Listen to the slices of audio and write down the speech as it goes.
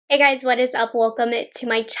Hey guys, what is up? Welcome to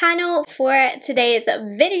my channel for today's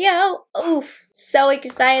video. Oof, so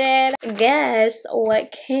excited. Guess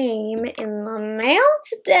what came in the mail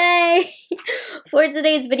today? For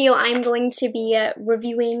today's video, I'm going to be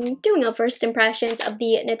doing a first impressions of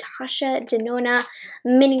the Natasha Denona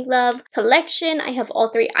Mini Love collection. I have all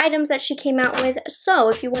three items that she came out with, so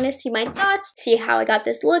if you want to see my thoughts, see how I got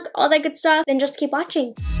this look, all that good stuff, then just keep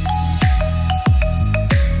watching.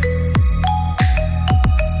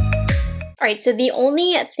 Alright, so the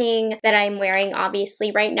only thing that I'm wearing,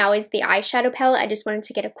 obviously, right now is the eyeshadow palette. I just wanted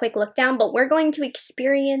to get a quick look down, but we're going to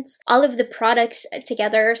experience all of the products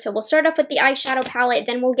together. So we'll start off with the eyeshadow palette,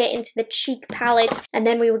 then we'll get into the cheek palette, and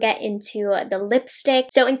then we will get into the lipstick.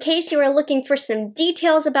 So in case you are looking for some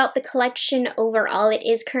details about the collection overall, it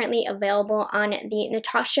is currently available on the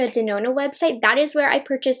Natasha Denona website. That is where I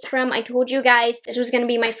purchased from. I told you guys this was going to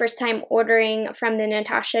be my first time ordering from the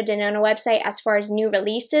Natasha Denona website as far as new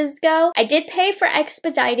releases go. I did pay for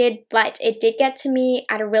expedited, but it did get to me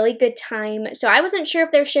at a really good time. So I wasn't sure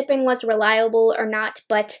if their shipping was reliable or not,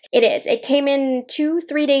 but it is. It came in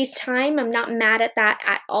 2-3 days time. I'm not mad at that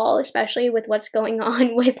at all, especially with what's going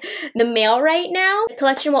on with the mail right now. The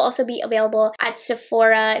collection will also be available at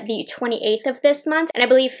Sephora the 28th of this month, and I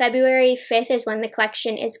believe February 5th is when the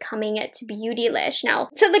collection is coming to Beautylish. Now,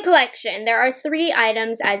 to the collection, there are 3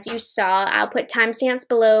 items as you saw. I'll put timestamps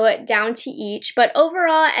below down to each, but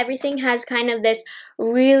overall, everything has kind of this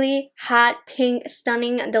really hot, pink,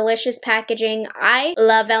 stunning, delicious packaging. I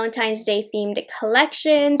love Valentine's Day themed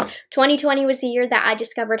collections. 2020 was the year that I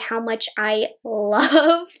discovered how much I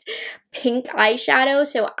loved pink eyeshadow,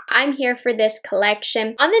 so I'm here for this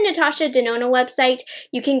collection. On the Natasha Denona website,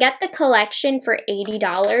 you can get the collection for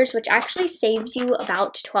 $80, which actually saves you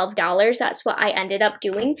about $12. That's what I ended up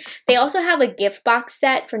doing. They also have a gift box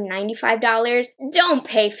set for $95. Don't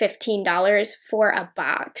pay $15 for a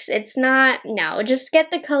box. It's not, no, just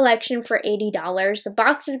get the collection for $80. The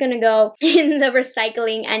box is gonna go in the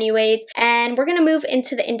recycling anyways, and we're gonna move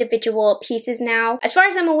into the individual pieces now. As far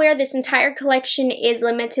as I'm aware, this entire collection is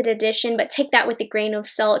limited edition, but take that with a grain of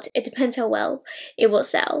salt. It depends how well it will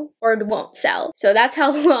sell or it won't sell. So that's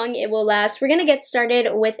how long it will last. We're gonna get started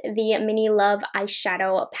with the Mini Love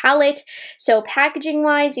eyeshadow palette. So packaging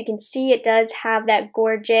wise, you can see it does have that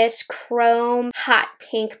gorgeous chrome hot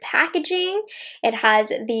pink packaging. It has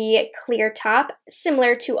the clear top,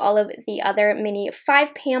 similar to all of the other mini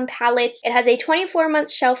 5-pan palettes. It has a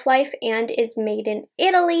 24-month shelf life and is made in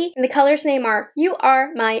Italy. And the colors name are You Are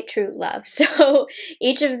My True Love. So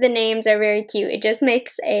each of the names are very cute. It just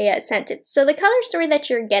makes a sentence. So the color story that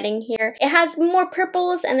you're getting here, it has more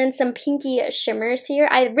purples and then some pinky shimmers here.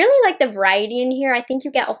 I really like the variety in here. I think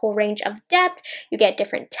you get a whole range of depth, you get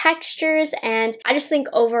different textures, and I just think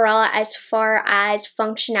overall, as far as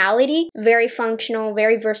functionality, very functional,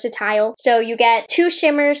 very versatile. So you get 2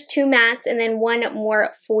 shimmers, 2 mattes, and then 1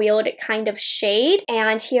 more foiled kind of shade.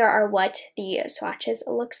 And here are what the swatches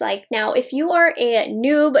looks like. Now, if you are a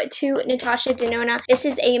noob to Natasha Denona, this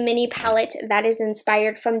is a mini palette that is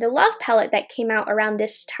inspired from the Love palette that came out around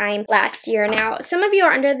this time last year. Now, some of you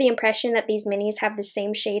are under the impression that these minis have the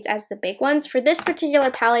same shades as the big ones. For this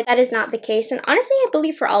particular palette, that is not the case, and honestly, I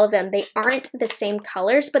believe for all of them, they aren't the same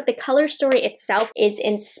colors, but the color story itself is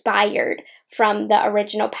inspired from the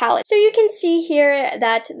original palette. So you can see here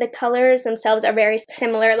that the colors themselves are very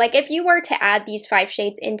similar. Like if you were to add these 5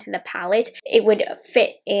 shades into the palette, it would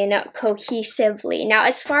fit in cohesively. Now,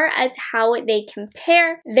 as far as how they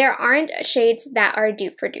compare, there aren't shades that are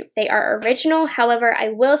dupe for dupe. They are original. However, I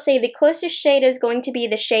will say the closest shade is going to be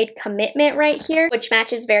the shade Commitment right here, which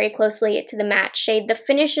matches very closely to the matte shade. The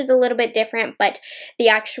finish is a little bit different, but the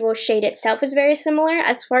actual shade itself is very similar.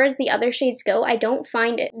 As far as the other shades go, I don't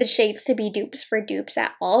find the shades to be dupes for dupes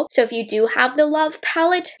at all. So if you do have the Love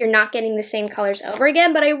palette, you're not getting the same colors over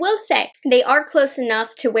again, but I will say they are close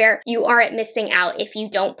enough to where you aren't missing out if you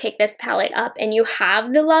don't pick this palette up and you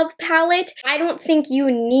have the Love palette. I don't think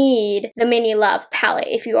you need the Mini Love palette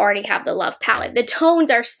if you already have the Love palette. The tones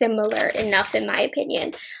are similar enough in my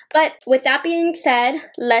opinion. But with that being said,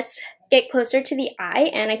 let's get closer to the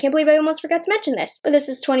eye, and I can't believe I almost forgot to mention this, but this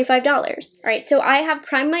is $25. Alright, so I have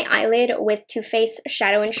primed my eyelid with Too Faced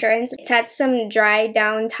Shadow Insurance. It's had some dry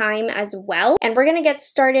down time as well, and we're gonna get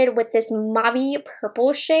started with this mauve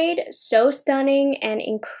purple shade. So stunning and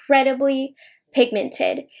incredibly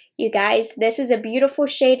pigmented. You guys, this is a beautiful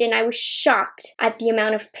shade and I was shocked at the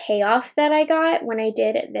amount of payoff that I got when I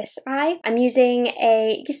did this eye. I'm using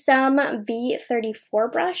a some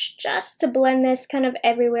V34 brush just to blend this kind of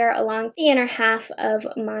everywhere along the inner half of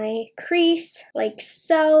my crease, like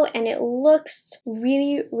so, and it looks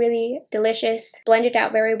really, really delicious. Blended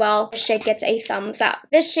out very well. The shade gets a thumbs up.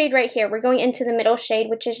 This shade right here, we're going into the middle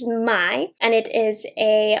shade, which is My, and it is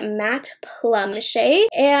a matte plum shade,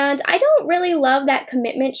 and I don't really love that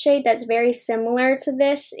Commitment shade that's very similar to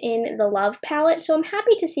this in the Love palette, so I'm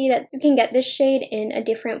happy to see that you can get this shade in a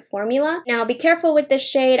different formula. Now be careful with this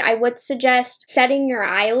shade. I would suggest setting your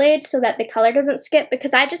eyelid so that the color doesn't skip,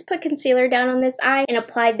 because I just put concealer down on this eye and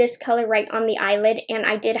applied this color right on the eyelid, and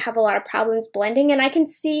I did have a lot of problems blending, and I can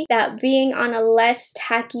see that being on a less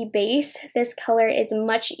tacky base, this color is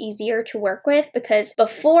much easier to work with, because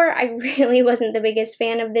before I really wasn't the biggest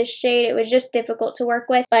fan of this shade. It was just difficult to work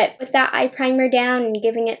with, but with that eye primer down and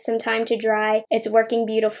giving it some time to dry, it's working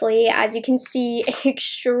beautifully. As you can see,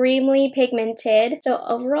 extremely pigmented, so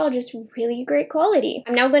overall just really great quality.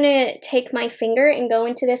 I'm now going to take my finger and go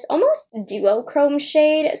into this almost duochrome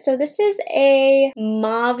shade. So this is a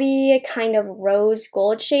mauve kind of rose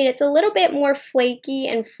gold shade. It's a little bit more flaky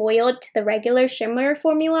and foiled to the regular shimmer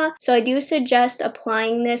formula, so I do suggest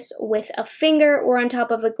applying this with a finger or on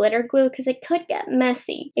top of a glitter glue, because it could get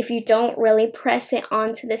messy if you don't really press it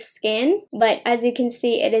onto the skin. But as you can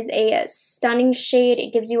see, it is a stunning shade.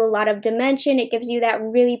 It gives you a lot of dimension. It gives you that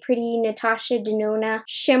really pretty Natasha Denona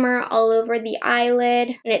shimmer all over the eyelid,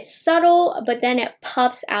 and it's subtle, but then it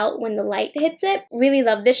pops out when the light hits it. Really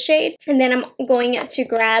love this shade. And then I'm going to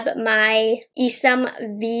grab my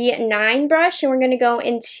Eyeshadow V9 brush, and we're going to go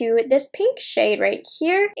into this pink shade right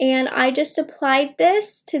here, and I just applied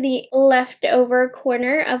this to the leftover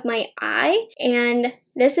corner of my eye, and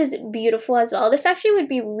this is beautiful as well. This actually would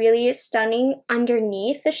be really stunning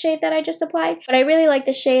underneath the shade that I just applied, but I really like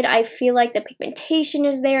the shade. I feel like the pigmentation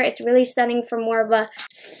is there. It's really stunning for more of a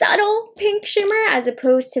subtle pink shimmer as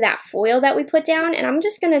opposed to that foil that we put down, and I'm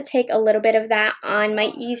just going to take a little bit of that on my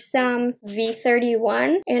Eyeshadow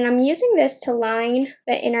V31, and I'm using this to line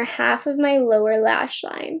the inner half of my lower lash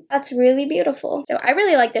line. That's really beautiful. So I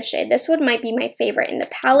really like this shade. This one might be my favorite in the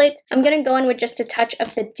palette. I'm going to go in with just a touch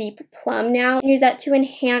of the deep plum now and use that to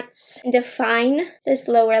enhance and define this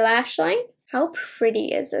lower lash line. How pretty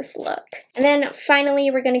is this look? And then finally,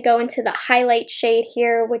 we're going to go into the highlight shade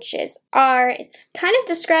here, which is R. It's kind of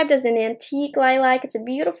described as an antique lilac. It's a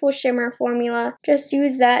beautiful shimmer formula. Just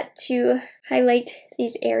use that to highlight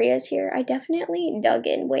these areas here. I definitely dug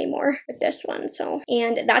in way more with this one.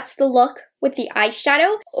 And that's the look with the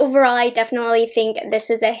eyeshadow. Overall, I definitely think this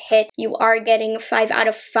is a hit. You are getting 5 out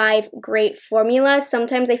of 5 great formulas.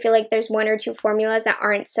 Sometimes I feel like there's 1 or 2 formulas that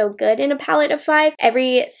aren't so good in a palette of 5.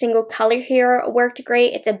 Every single color here worked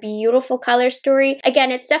great. It's a beautiful color story.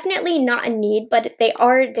 Again, it's definitely not a need, but they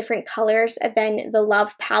are different colors than the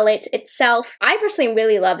Love palette itself. I personally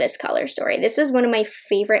really love this color story. This is one of my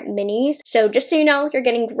favorite minis. So just so you know, you're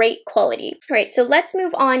getting great quality. All right, so let's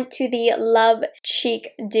move on to the Love Cheek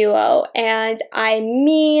Duo. And I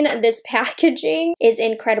mean, this packaging is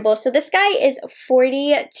incredible. So this guy is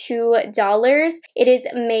 $42. It is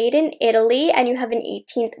made in Italy, and you have an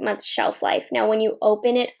 18th month shelf life. Now, when you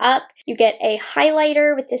open it up, you get a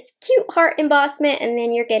highlighter with this cute heart embossment, and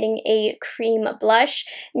then you're getting a cream blush.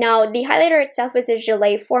 Now, the highlighter itself is a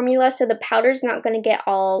gelée formula, so the powder's not going to get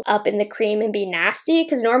all up in the cream and be nasty,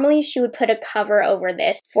 because normally she would put a cover over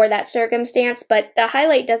this for that circumstance, but the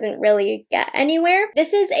highlight doesn't really get anywhere.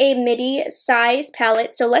 This is a midi size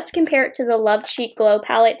palette, so let's compare it to the Love Cheek Glow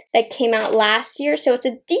palette that came out last year. So it's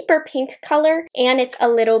a deeper pink color, and it's a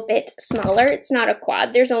little bit smaller. It's not a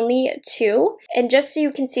quad. There's only 2. And just so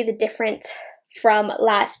you can see the difference from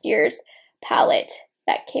last year's palette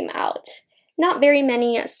that came out. Not very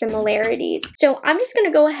many similarities. So I'm just going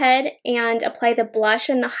to go ahead and apply the blush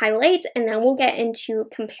and the highlights, and then we'll get into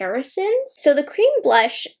comparisons. So the cream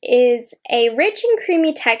blush is a rich and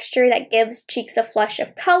creamy texture that gives cheeks a flush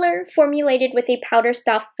of color, formulated with a powder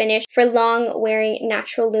soft finish for long wearing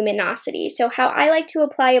natural luminosity. So how I like to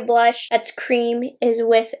apply a blush that's cream is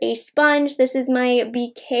with a sponge. This is my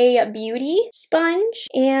BK Beauty sponge,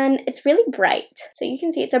 and it's really bright. So you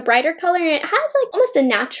can see it's a brighter color, and it has like almost a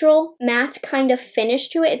natural matte kind of finish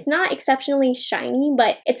to it. It's not exceptionally shiny,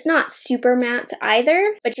 but it's not super matte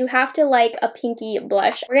either, but you have to like a pinky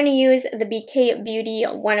blush. We're going to use the BK Beauty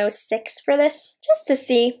 106 for this, just to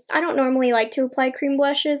see. I don't normally like to apply cream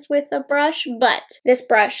blushes with a brush, but this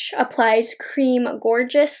brush applies cream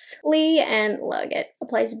gorgeously, and look, it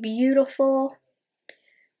applies beautiful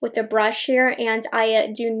with the brush here, and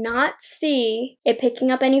I do not see it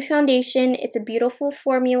picking up any foundation. It's a beautiful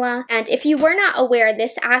formula, and if you were not aware,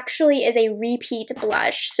 this actually is a repeat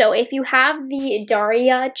blush. So if you have the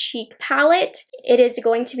Daria cheek palette, it is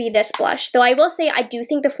going to be this blush. Though I will say I do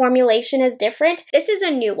think the formulation is different. This is a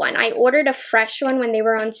new one. I ordered a fresh one when they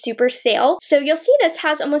were on super sale. So you'll see this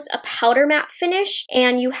has almost a powder matte finish,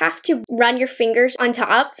 and you have to run your fingers on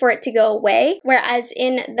top for it to go away. Whereas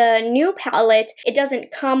in the new palette, it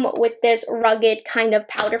doesn't come with this rugged kind of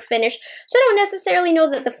powder finish. So I don't necessarily know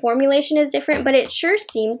that the formulation is different, but it sure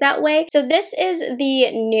seems that way. So this is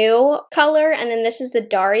the new color, and then this is the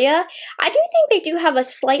Daria. I do think they do have a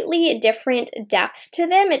slightly different depth to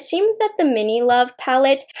them. It seems that the Mini Love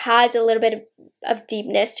palette has a little bit of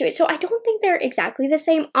deepness to it. So I don't think they're exactly the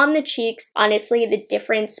same. On the cheeks, honestly, the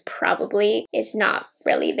difference probably is not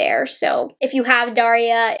really there. So if you have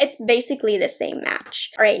Daria, it's basically the same match.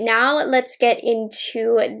 All right, now let's get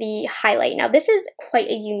into the highlight. Now this is quite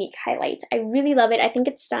a unique highlight. I really love it. I think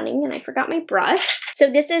it's stunning, and I forgot my brush. So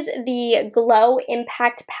this is the Glow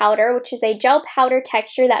Impact Powder, which is a gel powder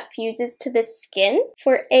texture that fuses to the skin.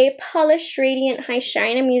 For a polished, radiant high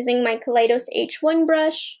shine, I'm using my Kaleidos H1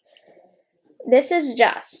 brush. This is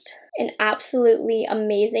just an absolutely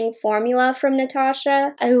amazing formula from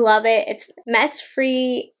Natasha. I love it. It's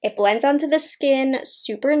mess-free. It blends onto the skin,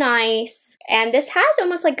 super nice. And this has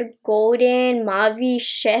almost like a golden mauve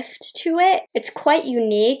shift to it. It's quite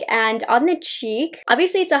unique. And on the cheek,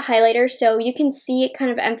 obviously it's a highlighter, so you can see it kind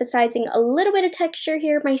of emphasizing a little bit of texture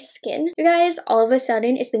here. My skin, you guys, all of a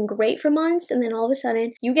sudden, it's been great for months, and then all of a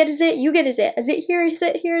sudden, you get is it, you get is it here, is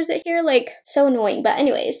it here, is it here? Like, so annoying. But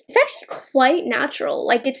anyways, it's actually quite natural.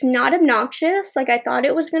 Like, it's not obnoxious like I thought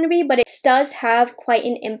it was going to be, but it does have quite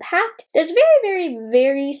an impact. There's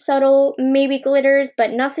very subtle maybe glitters,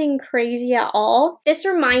 but nothing crazy at all. This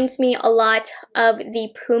reminds me a lot of the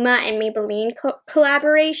Puma and Maybelline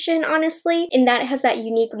collaboration, honestly, in that it has that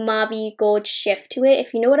unique mauve gold shift to it,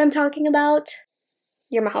 if you know what I'm talking about.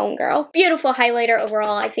 You're my homegirl. Beautiful highlighter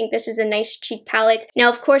overall. I think this is a nice cheek palette. Now,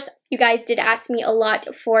 of course, you guys did ask me a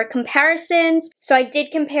lot for comparisons, so I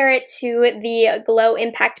did compare it to the Glow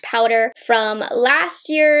Impact Powder from last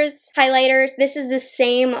year's highlighters. This is the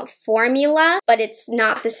same formula, but it's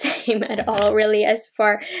not the same at all, really, as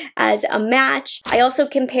far as a match. I also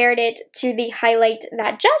compared it to the highlight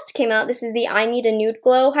that just came out. This is the I Need a Nude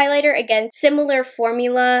Glow highlighter. Again, similar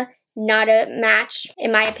formula, not a match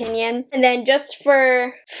in my opinion. And then just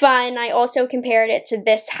for fun, I also compared it to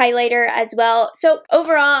this highlighter as well. So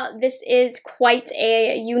overall, this is quite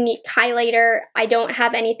a unique highlighter. I don't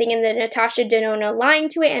have anything in the Natasha Denona line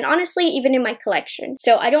to it, and honestly, even in my collection.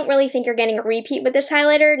 So I don't really think you're getting a repeat with this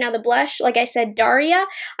highlighter. Now the blush, like I said, Daria,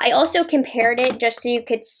 I also compared it just so you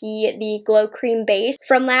could see the Glow Cream base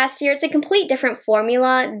from last year. It's a complete different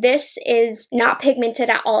formula. This is not pigmented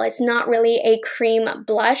at all. It's not really a cream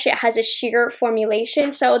blush. It has a sheer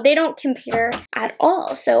formulation, so they don't compare at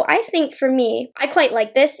all. So I think for me, I quite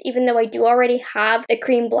like this, even though I do already have the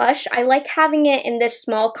cream blush. I like having it in this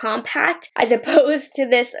small compact as opposed to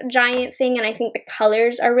this giant thing, and I think the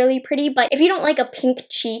colors are really pretty. But if you don't like a pink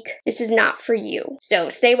cheek, this is not for you. So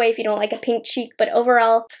stay away if you don't like a pink cheek, but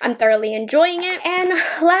overall, I'm thoroughly enjoying it. And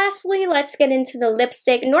lastly, let's get into the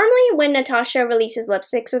lipstick. Normally, when Natasha releases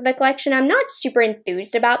lipsticks with the collection, I'm not super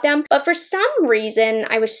enthused about them, but for some reason,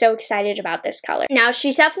 I was so excited about this color. Now,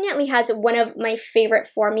 she definitely has one of my favorite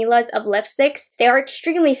formulas of lipsticks. They are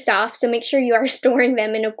extremely soft, so make sure you are storing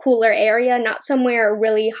them in a cooler area, not somewhere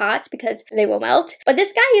really hot because they will melt. But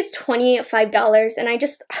this guy is $25, and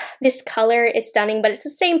this color is stunning, but it's the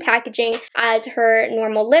same packaging as her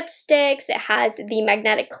normal lipsticks. It has the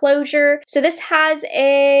magnetic closure. So this has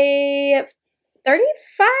a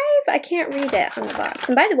 35? I can't read it on the box.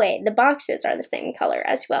 And by the way, the boxes are the same color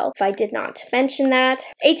as well, if I did not mention that.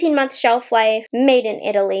 18-month shelf life, made in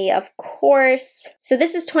Italy, of course. So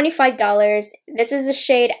this is $25. This is the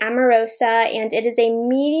shade Amorosa, and it is a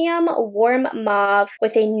medium warm mauve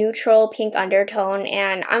with a neutral pink undertone,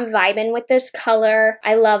 and I'm vibing with this color.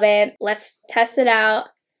 I love it. Let's test it out.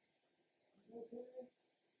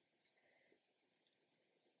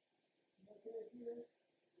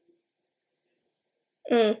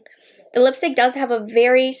 The lipstick does have a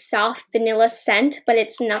very soft vanilla scent, but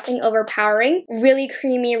it's nothing overpowering. Really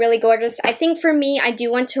creamy, really gorgeous. I think for me, I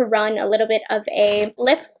do want to run a little bit of a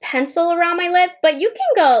lip pencil around my lips, but you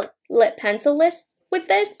can go lip pencil-less with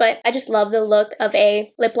this, but I just love the look of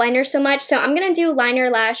a lip liner so much. So I'm gonna do liner,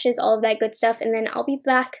 lashes, all of that good stuff, and then I'll be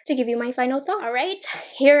back to give you my final thoughts. All right,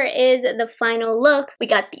 here is the final look. We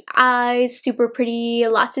got the eyes, super pretty,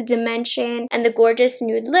 lots of dimension, and the gorgeous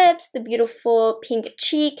nude lips, the beautiful pink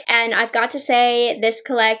cheek. And I've got to say, this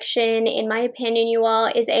collection, in my opinion, you all,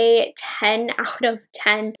 is a 10 out of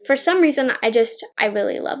 10. For some reason, I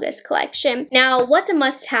really love this collection. Now, what's a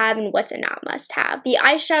must-have and what's a not must-have? The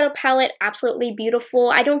eyeshadow palette, absolutely beautiful.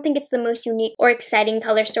 I don't think it's the most unique or exciting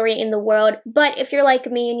color story in the world, but if you're like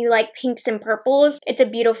me and you like pinks and purples, it's a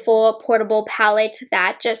beautiful portable palette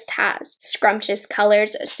that just has scrumptious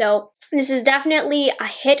colors. So this is definitely a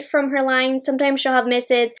hit from her line. Sometimes she'll have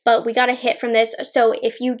misses, but we got a hit from this. So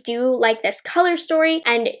if you do like this color story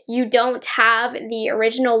and you don't have the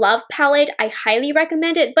original Love palette, I highly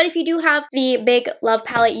recommend it. But if you do have the big Love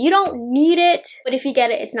palette, you don't need it. But if you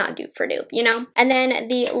get it, it's not dupe for dupe, you know? And then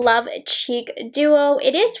the Love Cheek Duo,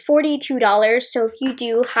 it is $42. So if you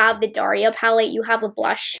do have the Daria palette, you have a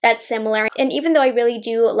blush that's similar. And even though I really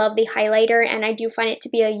do love the highlighter and I do find it to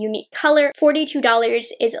be a unique color, $42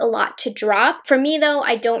 is a lot to drop. For me though,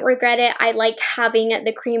 I don't regret it. I like having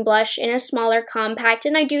the cream blush in a smaller compact,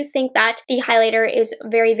 and I do think that the highlighter is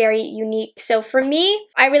very, very unique. So for me,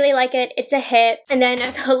 I really like it. It's a hit. And then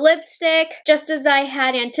the lipstick, just as I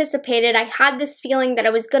had anticipated, I had this feeling that I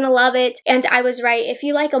was gonna love it, and I was right. If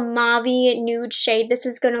you like a mauve-y nude shade, this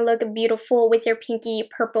is gonna look beautiful with your pinky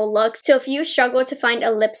purple look. So if you struggle to find a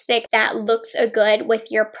lipstick that looks good with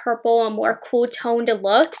your purple and more cool toned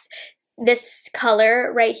looks, this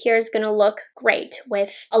color right here is going to look great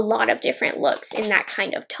with a lot of different looks in that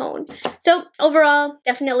kind of tone. So overall,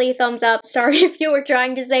 definitely thumbs up. Sorry if you were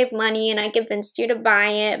trying to save money and I convinced you to buy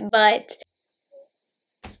it, but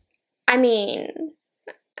I mean,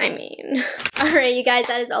 alright you guys,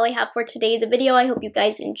 that is all I have for today's video. I hope you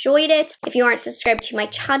guys enjoyed it. If you aren't subscribed to my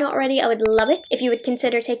channel already, I would love it if you would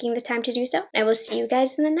consider taking the time to do so. I will see you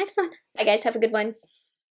guys in the next one. Bye guys, have a good one.